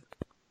it you?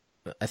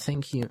 I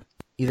think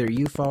either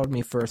you followed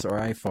me first or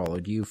I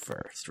followed you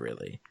first.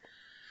 Really.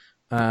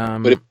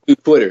 But through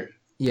Twitter.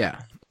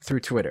 Yeah,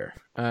 through Twitter.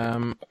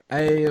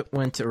 I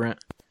went around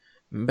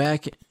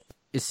back.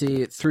 You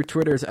see, through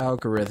Twitter's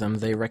algorithm,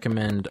 they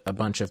recommend a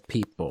bunch of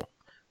people.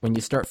 When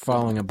you start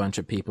following a bunch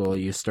of people,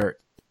 you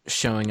start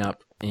showing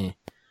up.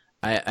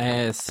 I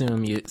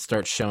assume you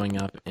start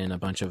showing up in a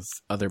bunch of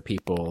other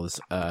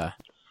people's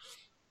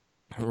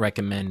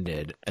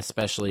recommended,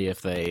 especially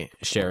if they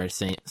share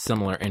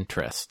similar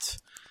interests.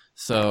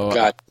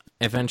 So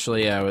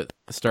eventually, I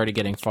started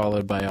getting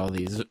followed by all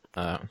these.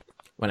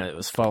 When I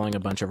was following a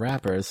bunch of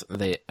rappers,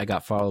 I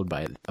got followed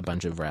by a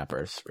bunch of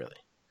rappers. Really.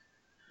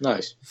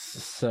 Nice.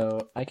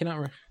 So I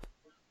cannot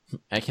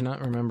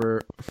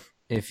remember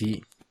if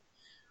he.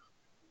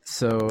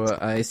 So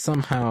I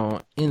somehow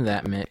in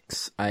that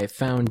mix I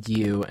found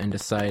you and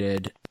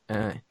decided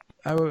I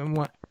would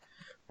want.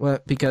 Well,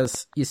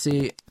 because you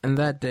see, in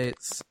that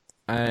dates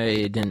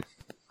I didn't.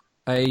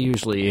 I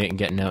usually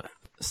get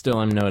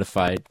still am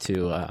notified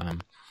to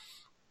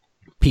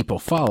people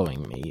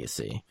following me. You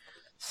see,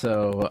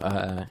 so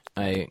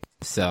I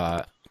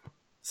saw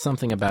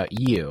something about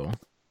you.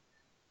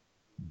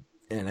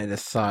 And I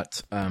just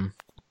thought,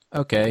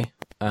 okay,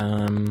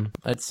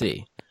 let's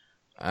see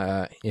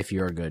if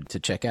you're good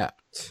to check out.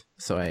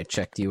 So I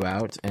checked you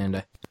out,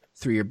 and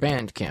through your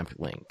Bandcamp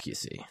link, you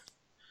see.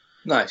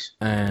 Nice.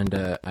 And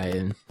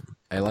I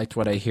liked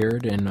what I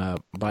heard and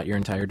bought your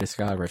entire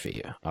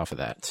discography off of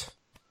that.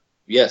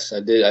 Yes, I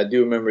did. I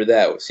do remember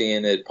that,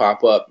 seeing it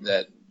pop up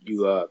that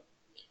you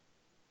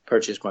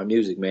purchased my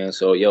music, man.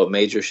 So, yo,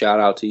 major shout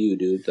out to you,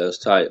 dude. That's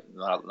tight.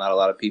 Not a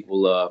lot of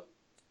people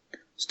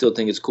still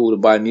think it's cool to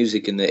buy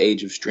music in the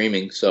age of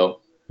streaming.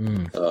 So,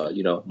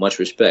 much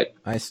respect.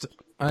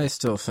 I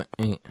still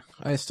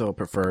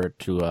prefer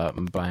to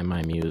buy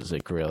my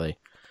music, really,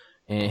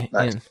 Nice.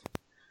 and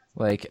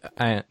like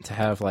to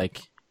have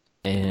like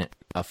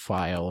a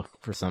file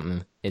for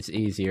something. It's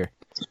easier.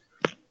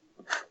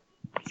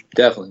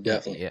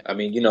 Definitely. Yeah. I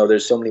mean,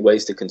 there's so many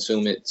ways to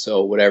consume it.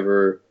 So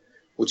whichever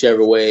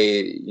way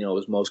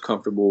is most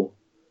comfortable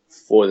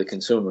for the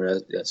consumer,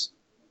 that's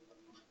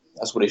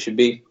what it should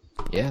be.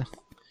 Yeah.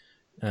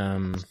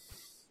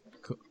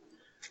 Cool.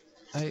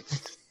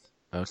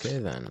 Okay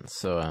then.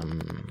 So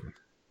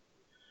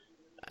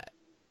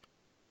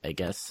I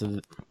guess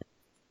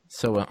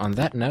so. On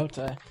that note,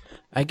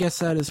 I guess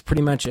that is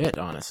pretty much it,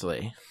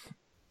 honestly.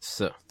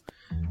 So,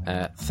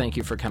 thank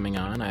you for coming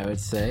on, I would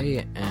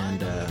say,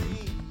 and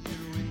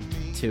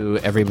to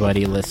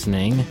everybody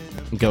listening,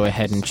 go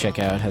ahead and check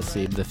out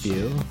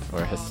Haseebthefew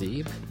or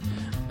Haseeb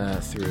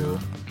through.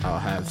 I'll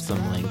have some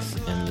links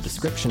in the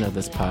description of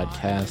this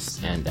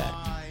podcast, and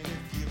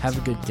have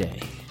a good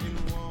day.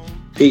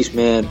 Peace,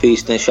 man.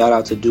 Peace. Then shout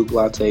out to Duke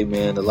Latte,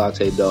 man, the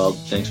Latte Dog.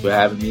 Thanks for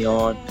having me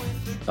on.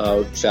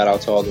 Shout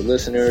out to all the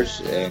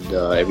listeners and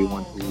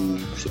everyone who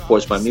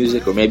supports my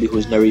music, or maybe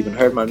who's never even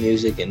heard my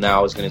music and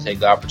now is going to take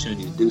the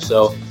opportunity to do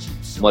so.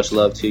 Much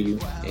love to you,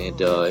 and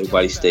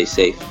everybody stay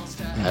safe.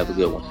 Have a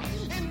good one.